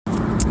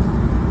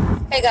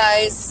Hey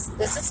guys,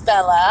 this is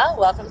Bella.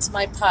 Welcome to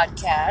my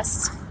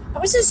podcast. I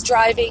was just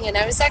driving and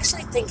I was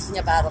actually thinking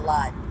about a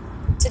lot.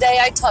 Today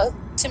I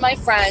talked to my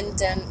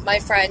friend, and my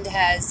friend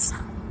has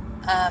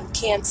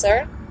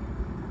cancer,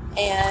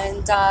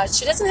 and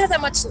she doesn't have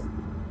that much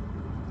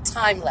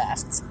time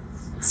left.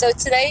 So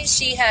today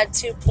she had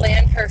to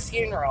plan her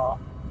funeral.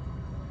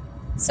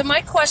 So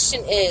my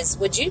question is,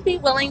 would you be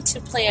willing to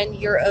plan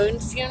your own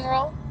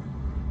funeral,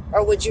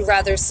 or would you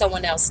rather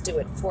someone else do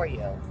it for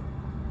you?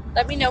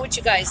 Let me know what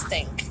you guys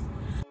think.